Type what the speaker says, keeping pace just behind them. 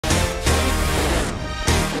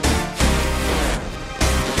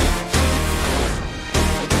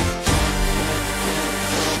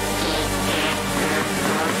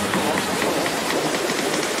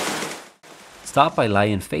Start by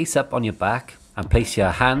lying face up on your back and place your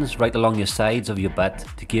hands right along your sides of your butt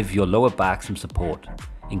to give your lower back some support.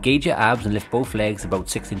 Engage your abs and lift both legs about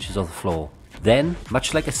 6 inches off the floor. Then,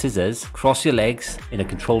 much like a scissors, cross your legs in a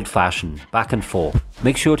controlled fashion, back and forth.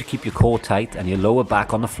 Make sure to keep your core tight and your lower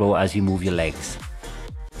back on the floor as you move your legs.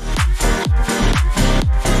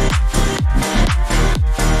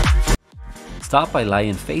 Start by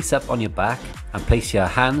lying face up on your back and place your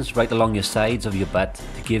hands right along your sides of your butt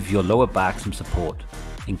to give your lower back some support.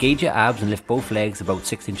 Engage your abs and lift both legs about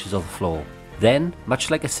 6 inches off the floor. Then, much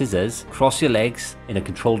like a scissors, cross your legs in a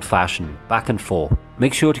controlled fashion, back and forth.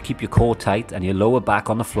 Make sure to keep your core tight and your lower back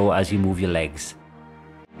on the floor as you move your legs.